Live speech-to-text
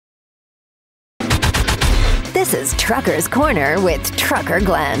This is Trucker's Corner with Trucker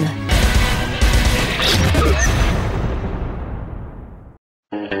Glen.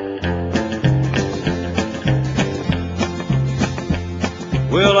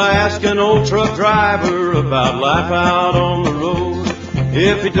 Well, I asked an old truck driver about life out on the road,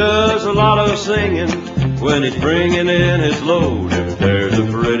 if he does a lot of singing when he's bringing in his load, if there's a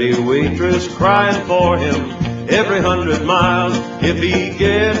pretty waitress crying for him every 100 miles, if he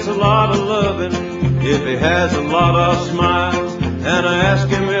gets a lot of loving, if he has a lot of smiles. And I asked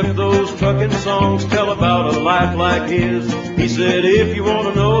him if those trucking songs tell about a life like his. He said, if you want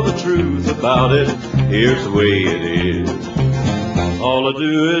to know the truth about it, here's the way it is. All I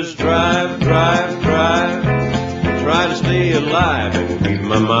do is drive, drive, drive, try to stay alive and keep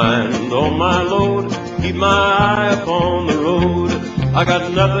my mind on my load, keep my eye up on the road. I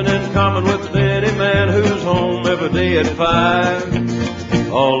got nothing in common with any man who's home every day at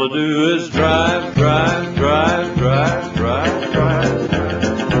 5. All I do is drive, drive, drive, drive, drive, drive, drive.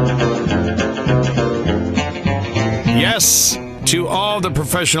 Yes, to all the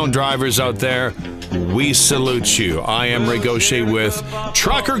professional drivers out there, we salute you. I am Ray Gaucher with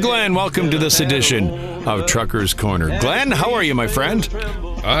Trucker Glen. Welcome to this edition of Trucker's Corner. Glen, how are you, my friend?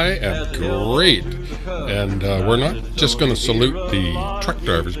 I am great. And we're not just going to salute the truck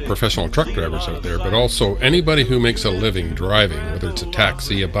drivers, professional truck drivers out there, but also anybody who makes a living driving, whether it's a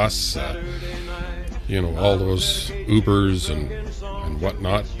taxi, a bus, all those Ubers and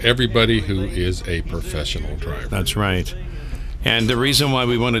whatnot. Everybody who is a professional driver. That's right. And the reason why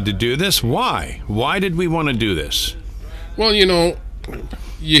we wanted to do this, why? Why did we want to do this? Well, you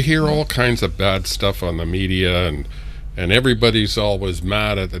hear all kinds of bad stuff on the media, and everybody's always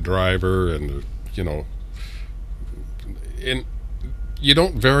mad at the driver, and you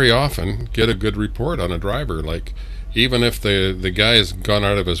don't very often get a good report on a driver. Like, even if the guy has gone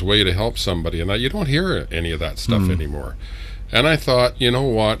out of his way to help somebody, and you don't hear any of that stuff anymore. And I thought, you know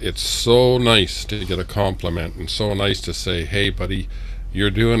what, it's so nice to get a compliment and so nice to say, hey, buddy,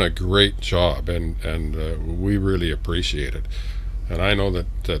 you're doing a great job, and we really appreciate it. And I know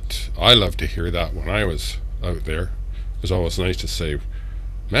that I love to hear that when I was out there. It was always nice to say,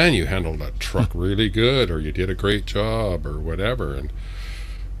 man, you handled that truck really good, or you did a great job, or whatever.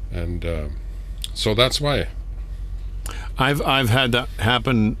 And so that's why. I've had that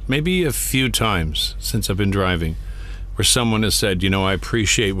happen maybe a few times since I've been driving, where someone has said, I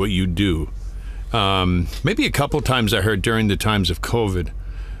appreciate what you do. Maybe a couple times I heard during the times of COVID,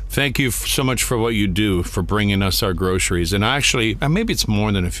 thank you so much for what you do, for bringing us our groceries. And actually, maybe it's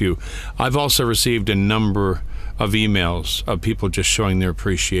more than a few. I've also received a number of emails of people just showing their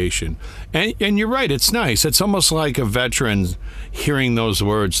appreciation. And you're right, it's nice. It's almost like a veteran hearing those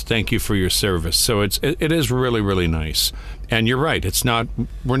words, thank you for your service. So it is really, really nice. And you're right,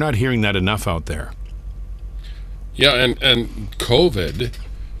 we're not hearing that enough out there. Yeah, and COVID,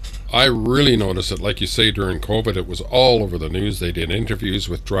 I really noticed it. Like you say, during COVID, it was all over the news. They did interviews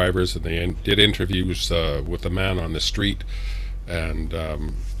with drivers, and they did interviews with the man on the street, and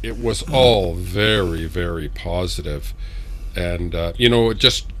it was all very, very positive. And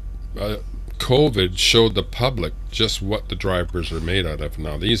COVID showed the public just what the drivers are made out of.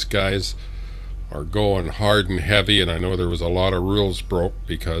 Now, these guys are going hard and heavy, and I know there was a lot of rules broke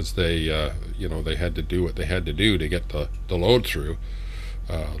because they had to do what they had to do to get the load through.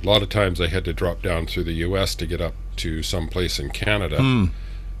 A lot of times they had to drop down through the U.S. to get up to some place in Canada.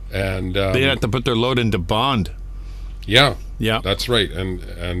 And they had to put their load into bond. Yeah, that's right.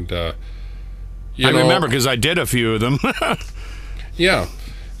 And I remember because I did a few of them. Yeah,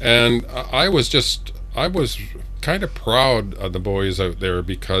 and I was kind of proud of the boys out there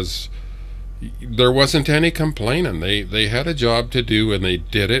because there wasn't any complaining. They had a job to do, and they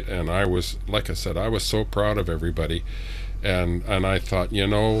did it. And I was, like I said, I was so proud of everybody. And I thought,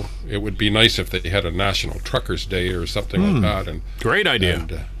 it would be nice if they had a National Truckers Day or something like that. And great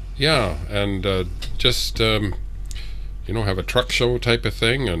idea. And just have a truck show type of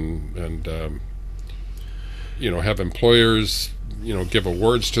thing, and have employers give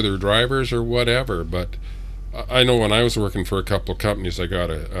awards to their drivers or whatever. But I know when I was working for a couple of companies, I got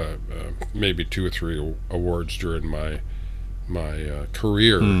maybe 2 or 3 awards during my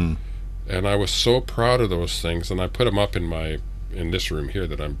career. And I was so proud of those things, and I put them up in this room here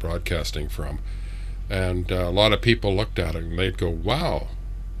that I'm broadcasting from. And a lot of people looked at it and they'd go, wow,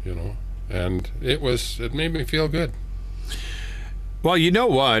 and it made me feel good. Well, you know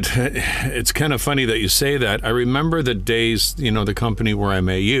what? It's kind of funny that you say that. I remember the days, the company where I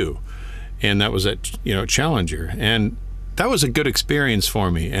met you, and that was at, Challenger. And that was a good experience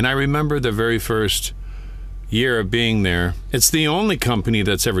for me. And I remember the very first year of being there. It's the only company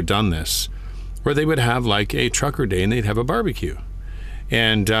that's ever done this, where they would have like a trucker day and they'd have a barbecue.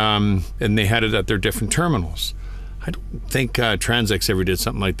 And they had it at their different terminals. I don't think Transx ever did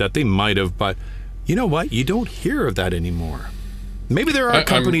something like that. They might have, but you know what? You don't hear of that anymore. Maybe there are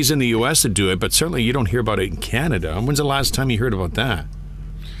companies in the U.S. that do it, but certainly you don't hear about it in Canada. When's the last time you heard about that?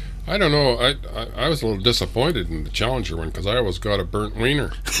 I don't know. I was a little disappointed in the Challenger one because I always got a burnt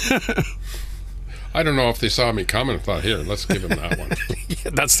wiener. I don't know if they saw me coming and thought, here, let's give him that one.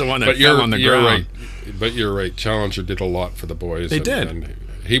 Yeah, that's the one that fell on the ground. Right. But you're right. Challenger did a lot for the boys. They did. And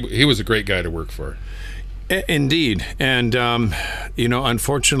he was a great guy to work for. Indeed. And,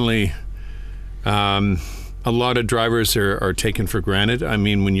 unfortunately, a lot of drivers are taken for granted. I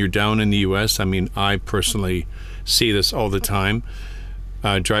mean, when you're down in the U.S., I personally see this all the time.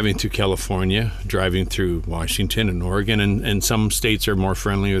 Driving through California, driving through Washington and Oregon, and some states are more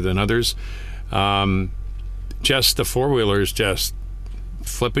friendlier than others. Just the four-wheelers just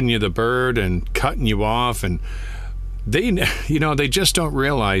flipping you the bird and cutting you off, and they just don't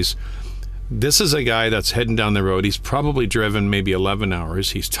realize this is a guy that's heading down the road. He's probably driven maybe 11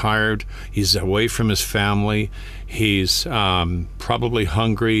 hours. He's tired. He's away from his family. He's probably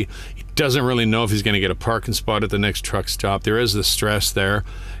hungry. He doesn't really know if he's going to get a parking spot at the next truck stop. There is the stress there.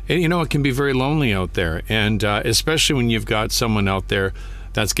 And, it can be very lonely out there. And especially when you've got someone out there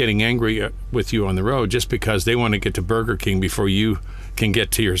that's getting angry with you on the road just because they want to get to Burger King before you can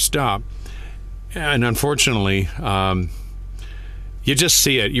get to your stop. And unfortunately, you just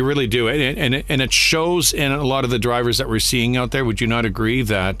see it. You really do. And it shows in a lot of the drivers that we're seeing out there. Would you not agree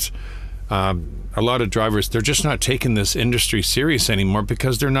that a lot of drivers, they're just not taking this industry serious anymore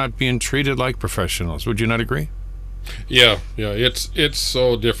because they're not being treated like professionals? Would you not agree? Yeah. It's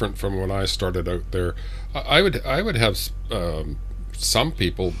so different from when I started out there. I would have some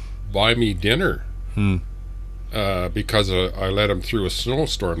people buy me dinner because I let them through a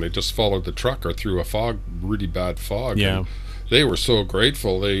snowstorm. They just followed the truck or through a really bad fog. Yeah. And they were so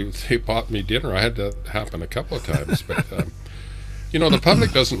grateful. They bought me dinner. I had that happen a couple of times. But, the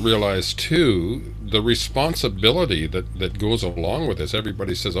public doesn't realize, too, the responsibility that goes along with this.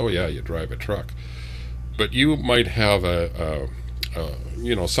 Everybody says, oh, yeah, you drive a truck. But you might have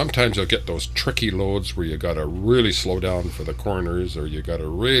sometimes you'll get those tricky loads where you got to really slow down for the corners, or you got to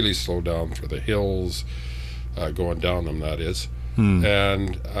really slow down for the hills, going down them, that is.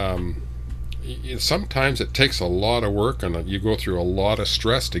 And sometimes it takes a lot of work, and you go through a lot of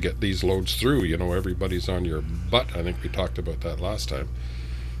stress to get these loads through. Everybody's on your butt. I think we talked about that last time.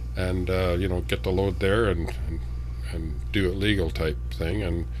 And get the load there and do it legal type thing.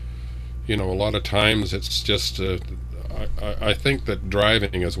 And a lot of times it's just I think that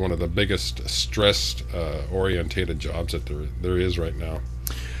driving is one of the biggest stressed orientated jobs that there is right now.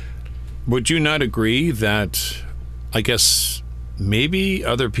 Would you not agree that, I guess, maybe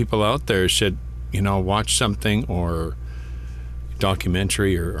other people out there should, watch something or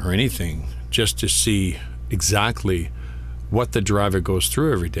documentary or anything just to see exactly what the driver goes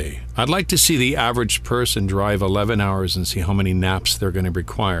through every day? I'd like to see the average person drive 11 hours and see how many naps they're going to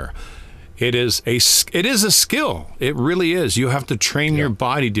require. It is a skill. It really is. You have to train your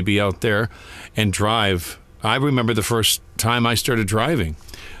body to be out there and drive. I remember the first time I started driving.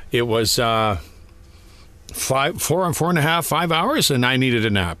 It was 5 hours, and I needed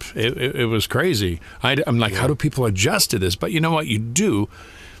a nap. It was crazy. I'm like, how do people adjust to this? But you know what? You do.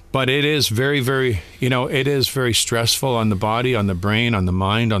 But it is very, very, it is very stressful on the body, on the brain, on the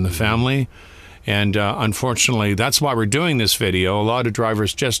mind, on the family. And unfortunately, that's why we're doing this video. A lot of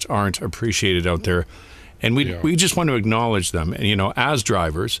drivers just aren't appreciated out there. And we just want to acknowledge them. And, as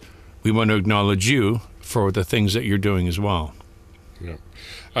drivers, we want to acknowledge you for the things that you're doing as well. Yeah.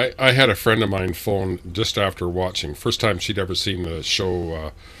 I had a friend of mine phone just after watching. First time she'd ever seen the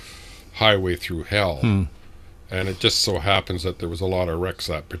show Highway Through Hell. And it just so happens that there was a lot of wrecks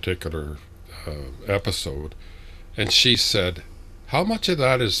that particular episode. And she said, how much of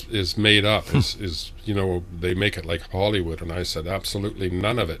that is made up? Is they make it like Hollywood? And I said, absolutely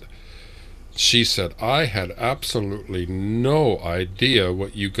none of it. She said, I had absolutely no idea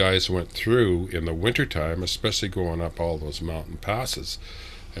what you guys went through in the wintertime, especially going up all those mountain passes.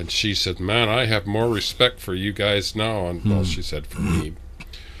 And she said, man, I have more respect for you guys now. And well, she said for me.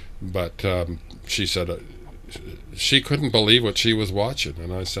 But she said she couldn't believe what she was watching.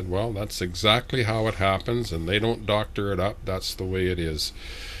 And I said, well, that's exactly how it happens, and they don't doctor it up. That's the way it is.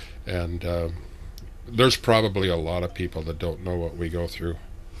 And there's probably a lot of people that don't know what we go through.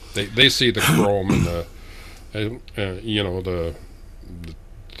 They see the chrome and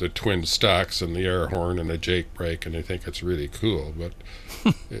the twin stacks and the air horn and the Jake brake, and they think it's really cool, but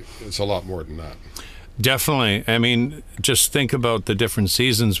it's a lot more than that. Definitely. I mean, just think about the different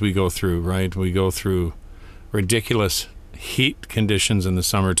seasons we go through, right? We go through ridiculous heat conditions in the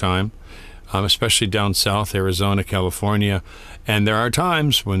summertime, especially down south, Arizona, California. And there are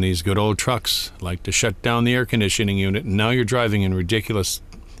times when these good old trucks like to shut down the air conditioning unit, and now you're driving in ridiculous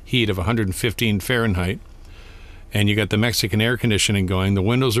heat of 115 Fahrenheit, and you got the Mexican air conditioning going. The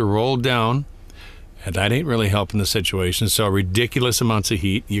windows are rolled down, and that ain't really helping the situation. So ridiculous amounts of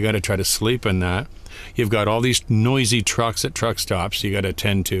heat. You got to try to sleep in that. You've got all these noisy trucks at truck stops you got to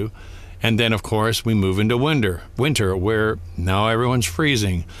attend to. And then, of course, we move into winter where now everyone's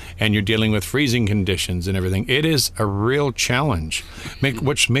freezing and you're dealing with freezing conditions and everything. It is a real challenge,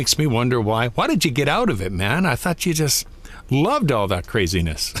 which makes me wonder why. Why did you get out of it, man? I thought you just loved all that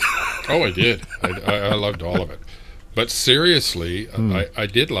craziness. Oh, I did. I loved all of it. But seriously, I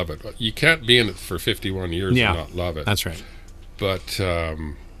did love it. You can't be in it for 51 years and not love it. That's right. But,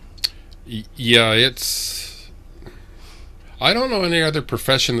 yeah, it's... I don't know any other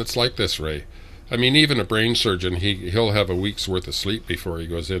profession that's like this, Ray. I mean, even a brain surgeon, he'll have a week's worth of sleep before he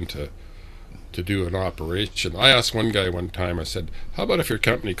goes in to do an operation. I asked one guy one time, I said, how about if your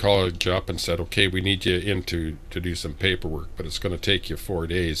company called you up and said, okay, we need you in to do some paperwork, but it's going to take you 4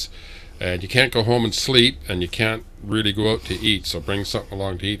 days. And you can't go home and sleep, and you can't really go out to eat, so bring something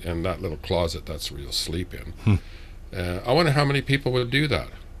along to eat, and that little closet, that's where you'll sleep in. I wonder how many people would do that.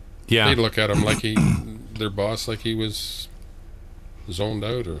 Yeah. They'd look at him like their boss, like he was zoned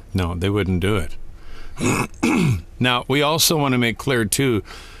out. Or no, they wouldn't do it. Now, we also want to make clear, too,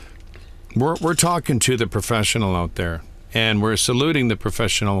 we're talking to the professional out there, and we're saluting the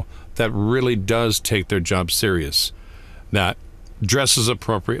professional that really does take their job serious, that dresses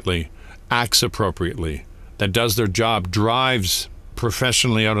appropriately, acts appropriately, that does their job, drives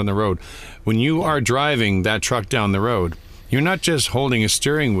professionally out on the road. When you are driving that truck down the road, you're not just holding a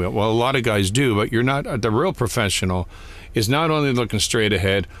steering wheel. Well, a lot of guys do, but you're not. The real professional is not only looking straight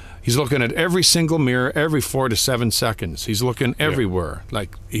ahead, he's looking at every single mirror every 4 to 7 seconds. He's looking everywhere.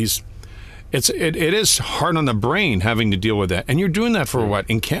 Like it is hard on the brain having to deal with that. And you're doing that for what?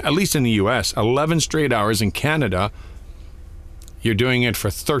 At least in the U.S., 11 straight hours. In Canada, you're doing it for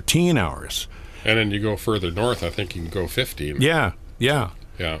 13 hours. And then you go further north, I think you can go 15. Yeah.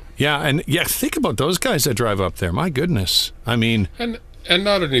 And think about those guys that drive up there. My goodness. I mean, and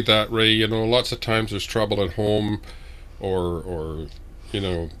not only that, Ray, you know, lots of times there's trouble at home, or you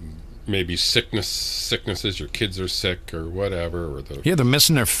know, maybe sicknesses, your kids are sick or whatever, or they're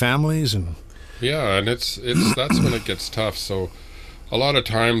missing their families, and and it's that's when it gets tough. So a lot of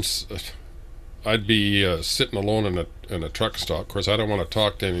times I'd be sitting alone in a truck stop. Of course, I don't want to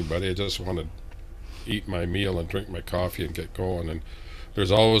talk to anybody. I just want to eat my meal and drink my coffee and get going. And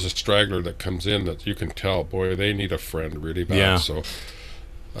there's always a straggler that comes in that you can tell, boy, they need a friend really bad. Yeah. So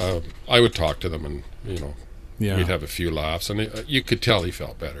I would talk to them, and you know, we'd have a few laughs, and you could tell he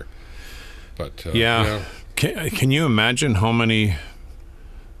felt better. But Can you imagine how many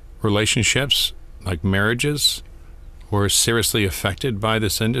relationships, like marriages, were seriously affected by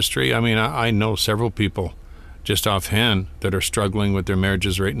this industry? I mean, I know several people just offhand that are struggling with their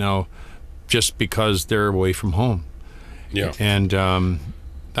marriages right now just because they're away from home. Yeah. And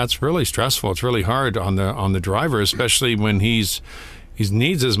that's really stressful. It's really hard on the driver, especially when he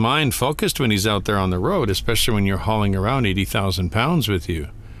needs his mind focused when he's out there on the road, especially when you're hauling around 80,000 pounds with you.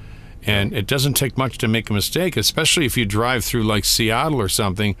 And it doesn't take much to make a mistake, especially if you drive through like Seattle or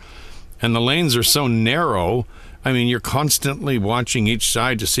something, and the lanes are so narrow. I mean, you're constantly watching each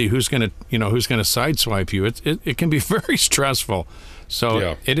side to see who's going to sideswipe you. It can be very stressful.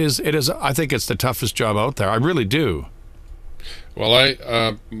 So it is. I think it's the toughest job out there. I really do.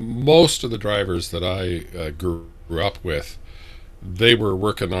 Well, most of the drivers that I grew up with, they were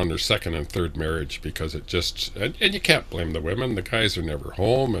working on their second and third marriage, because it just, and you can't blame the women. The guys are never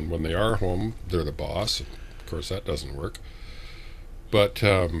home, and when they are home, they're the boss. Of course, that doesn't work. But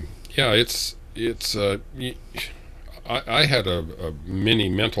I had a mini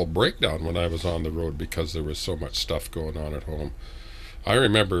mental breakdown when I was on the road because there was so much stuff going on at home. I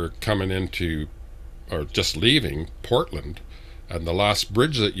remember coming into, or just leaving Portland, and the last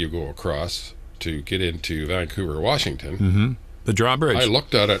bridge that you go across to get into Vancouver, Washington. Mm-hmm. The drawbridge. I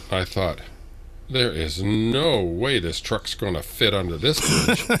looked at it and I thought, there is no way this truck's going to fit under this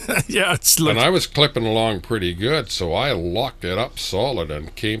bridge. And I was clipping along pretty good, so I locked it up solid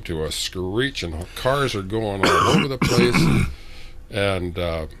and came to a screech, and cars are going all over the place. And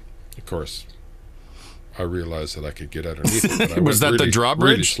of course, I realized that I could get underneath it. But I was that really, the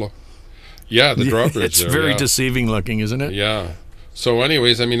drawbridge? Really slow. Yeah, the drawbridge. It's very deceiving looking, isn't it? Yeah. So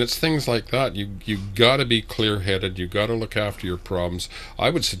anyways, I mean, it's things like that. You got to be clear-headed. You got to look after your problems.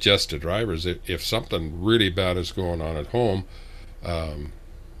 I would suggest to drivers, if something really bad is going on at home,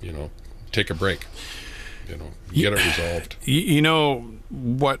 you know, take a break. You know, get it resolved. You know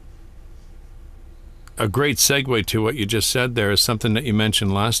what? A great segue to what you just said there is something that you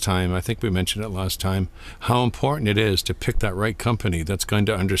mentioned last time. I think we mentioned it last time, how important it is to pick that right company that's going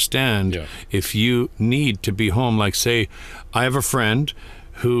to understand if you need to be home. Like, say, I have a friend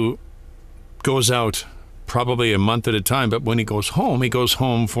who goes out probably a month at a time, but when he goes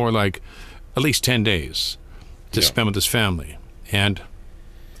home for like at least 10 days to spend with his family. And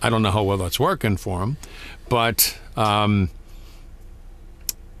I don't know how well that's working for him, but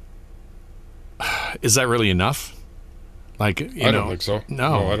is that really enough? Like, I don't think so.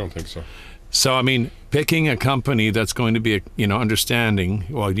 No, I don't think so. So, I mean, picking a company that's going to be, understanding,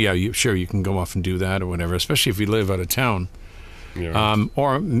 well, yeah, sure, you can go off and do that or whatever, especially if you live out of town. Yeah.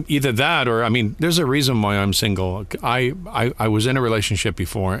 Or either that or, I mean, there's a reason why I'm single. I was in a relationship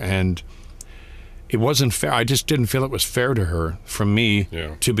before, and it wasn't fair. I just didn't feel it was fair to her, from me,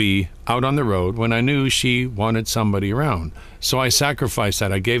 to be out on the road when I knew she wanted somebody around. So I sacrificed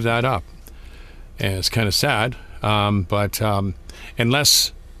that. I gave that up. And it's kind of sad, but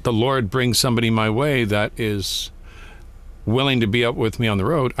unless the Lord brings somebody my way that is willing to be out with me on the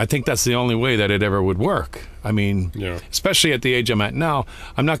road, I think that's the only way that it ever would work. I mean, especially at the age I'm at now,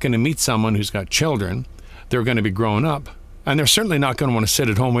 I'm not going to meet someone who's got children. They're going to be growing up, and they're certainly not going to want to sit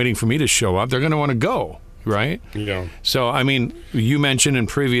at home waiting for me to show up. They're going to want to go, right? Yeah. So, I mean, you mentioned in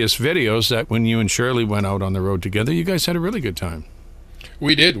previous videos that when you and Shirley went out on the road together, you guys had a really good time.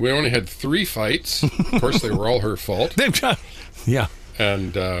 We did. We only had 3 fights. Of course, they were all her fault. Yeah.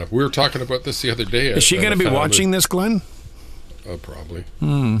 And we were talking about this the other day. Is she going to be watching this, Glenn? Probably.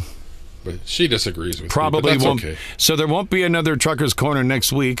 But she disagrees with probably me, but that's won't. okay. So there won't be another Trucker's Corner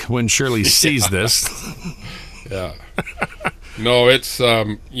next week when Shirley sees this. Yeah. No, it's,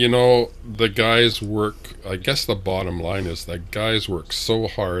 the guys work, I guess the bottom line is that guys work so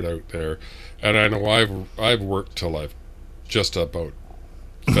hard out there. And I know I've worked till I've just about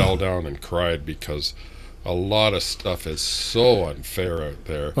fell down and cried, because a lot of stuff is so unfair out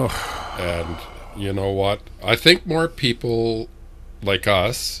there. And you know what? I think more people like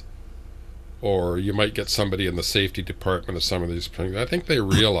us, or you might get somebody in the safety department of some of these things, I think they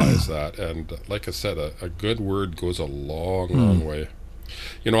realize that. And like I said, a good word goes a long, long way.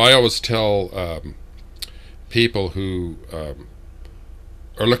 I always tell people who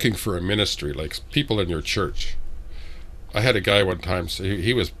are looking for a ministry, like people in your church. I had a guy one time, so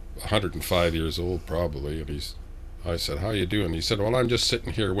he was 105 years old probably, and I said, "How you doing?" He said, "Well, I'm just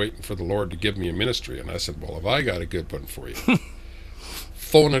sitting here waiting for the Lord to give me a ministry." And I said, "Well, have I got a good one for you?"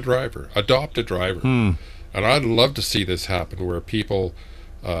 Phone a driver, adopt a driver. And I'd love to see this happen, where people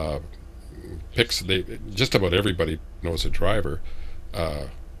just about everybody knows a driver.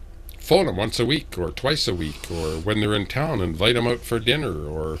 Phone them once a week or twice a week, or when they're in town, invite them out for dinner,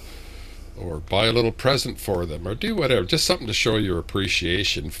 or buy a little present for them, or do whatever, just something to show your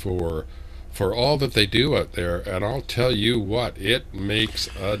appreciation for all that they do out there. And I'll tell you what, it makes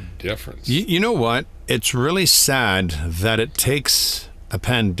a difference. You know what? It's really sad that it takes a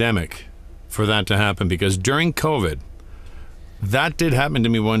pandemic for that to happen, because during COVID, that did happen to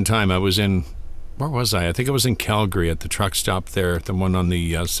me one time. I was in, where was I? I think I was in Calgary at the truck stop there, the one on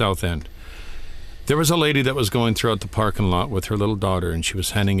the south end. There was a lady that was going throughout the parking lot with her little daughter, and she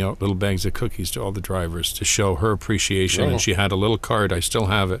was handing out little bags of cookies to all the drivers to show her appreciation. And she had a little card, I still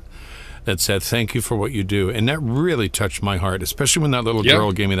have it, that said, "Thank you for what you do." And that really touched my heart, especially when that little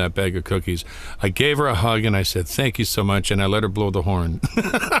girl gave me that bag of cookies. I gave her a hug and I said, "Thank you so much," and I let her blow the horn.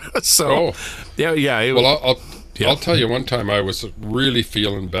 I'll tell you, one time I was really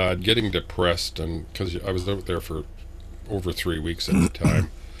feeling bad, getting depressed, and because I was out there for over 3 weeks at the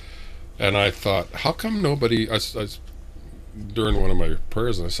time. And I thought, how come nobody, I during one of my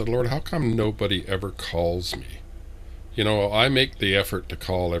prayers, and I said, "Lord, how come nobody ever calls me? I make the effort to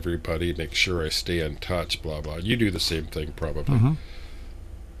call everybody, make sure I stay in touch, blah, blah. You do the same thing probably."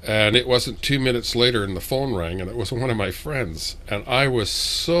 And it wasn't 2 minutes later, and the phone rang, and it was one of my friends. And I was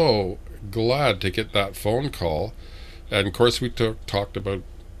so glad to get that phone call. And of course we talked about,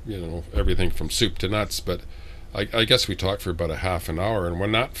 everything from soup to nuts, but I guess we talked for about a half an hour, and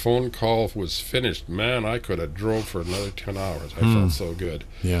when that phone call was finished, man, I could have drove for another 10 hours. I felt so good.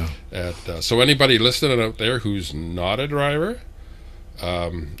 Yeah. And so anybody listening out there who's not a driver,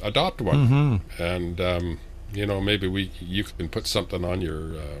 adopt one. And maybe you can put something on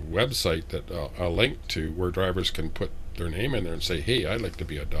your website that I'll link to, where drivers can put their name in there and say, "Hey, I'd like to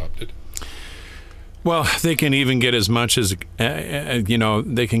be adopted." Well, they can even get as much as,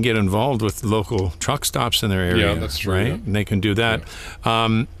 they can get involved with local truck stops in their area. Yeah, that's true. Right? Yeah. And they can do that.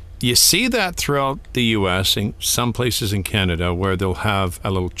 Yeah. You see that throughout the U.S. and some places in Canada where they'll have a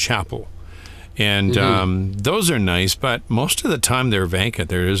little chapel. And those are nice, but most of the time they're vacant.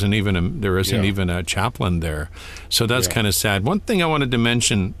 There isn't even a chaplain there. So that's kind of sad. One thing I wanted to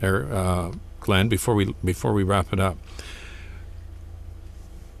mention, Glenn, before we wrap it up,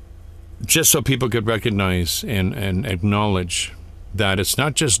 just so people could recognize and acknowledge that it's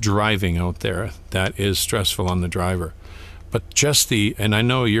not just driving out there that is stressful on the driver, but just and I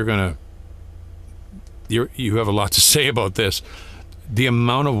know you have a lot to say about this, the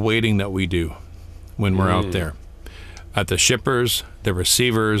amount of waiting that we do when we're out there at the shippers, the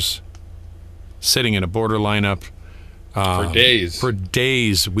receivers, sitting in a border lineup for days. For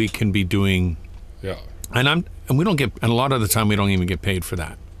days we can be doing. Yeah. And we don't get, and a lot of the time we don't even get paid for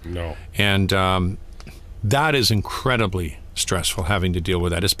that. No. And that is incredibly stressful, having to deal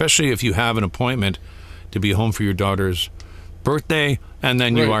with that, especially if you have an appointment to be home for your daughter's birthday, and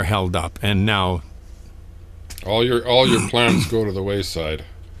then you are held up, and now all your plans go to the wayside.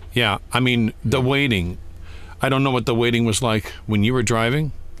 Yeah, I mean, the waiting, I don't know what the waiting was like when you were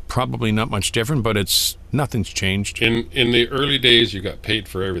driving. Probably not much different, but nothing's changed. In the early days, you got paid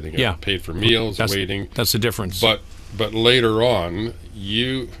for everything. You got paid for meals, waiting. That's the difference. But later on,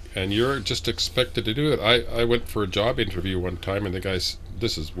 you're just expected to do it. I went for a job interview one time, and the guy,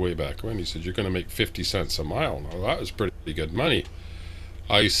 this is way back when, he said, "You're going to make 50 cents a mile." Now, that was pretty good money.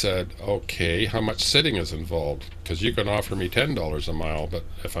 I said, "Okay, how much sitting is involved? Because you can offer me $10 a mile, but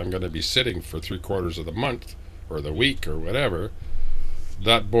if I'm going to be sitting for 3/4 of the month or the week or whatever,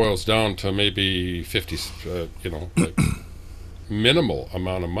 that boils down to maybe 50, like minimal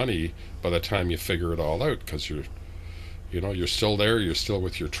amount of money by the time you figure it all out, because you're still there, you're still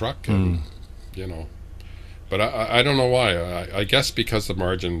with your truck, and But I don't know why. I guess because the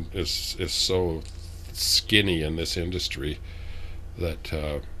margin is so skinny in this industry that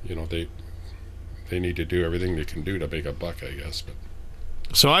they need to do everything they can do to make a buck, I guess. But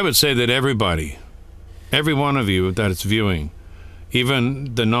so I would say that every one of you that is viewing,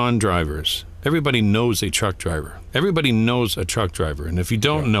 even the non-drivers, everybody knows a truck driver. Everybody knows a truck driver. And if you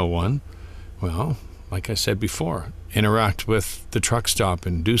don't know one, well, like I said before, interact with the truck stop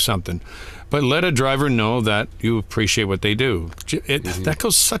and do something. But let a driver know that you appreciate what they do. That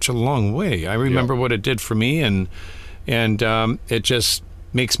goes such a long way. I remember what it did for me, and it just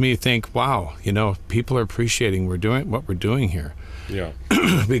makes me think, wow, people are appreciating what we're doing here. Yeah.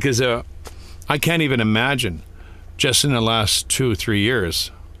 Because I can't even imagine, just in the last 2 or 3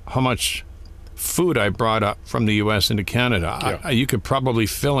 years, how much food I brought up from the U.S. into Canada. Yeah. You could probably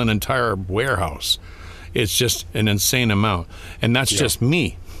fill an entire warehouse. It's just an insane amount. And that's just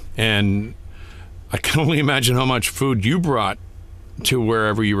me. And I can only imagine how much food you brought to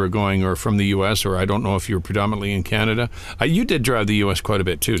wherever you were going, or from the U.S., or I don't know if you were predominantly in Canada. You did drive the U.S. quite a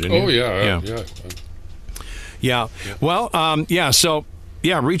bit too, didn't you? Oh, yeah. Yeah. Well, so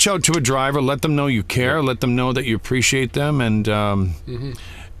reach out to a driver. Let them know you care. Let them know that you appreciate them. And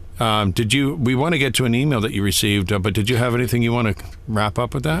we want to get to an email that you received, but did you have anything you want to wrap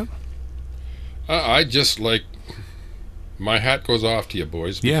up with that? I just my hat goes off to you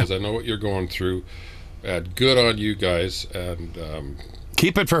boys, because I know what you're going through. Good on you guys, and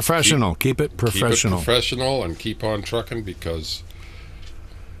keep it professional. Keep it professional, and keep on trucking, because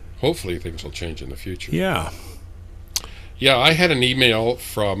hopefully things will change in the future. Yeah. I had an email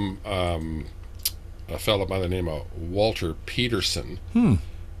from a fellow by the name of Walter Peterson.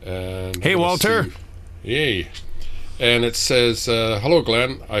 And hey, Walter. Hey. And it says, "Hello,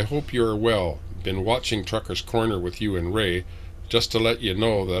 Glenn. I hope you're well. Been watching Trucker's Corner with you and Ray. Just to let you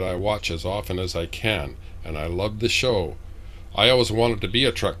know that I watch as often as I can, and I love the show. I always wanted to be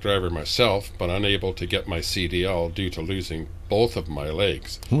a truck driver myself, but unable to get my CDL due to losing both of my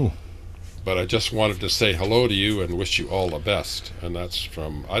legs. But I just wanted to say hello to you and wish you all the best." And that's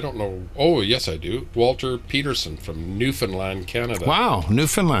from, I don't know, oh yes I do, Walter Peterson from Newfoundland, Canada. Wow,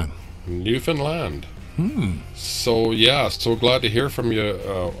 Newfoundland. So so glad to hear from you,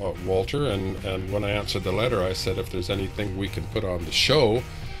 Walter. And when I answered the letter, I said, if there's anything we can put on the show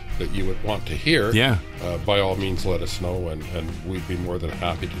that you would want to hear, by all means let us know, and we'd be more than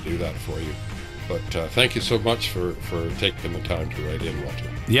happy to do that for you. But thank you so much for taking the time to write in, Walter.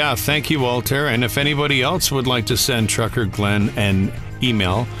 Yeah, thank you, Walter. And if anybody else would like to send Trucker Glenn an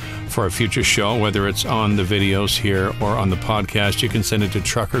email for a future show, whether it's on the videos here or on the podcast, you can send it to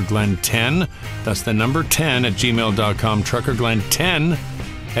truckerglenn10. That's the number 10 at gmail.com. Truckerglenn10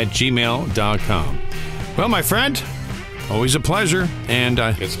 at gmail.com. Well, my friend, Always a pleasure. And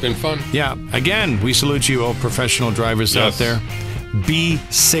it's been fun. Yeah. Again, we salute you, all professional drivers out there. Be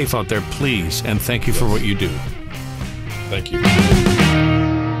safe out there, please. And thank you for what you do. Thank you.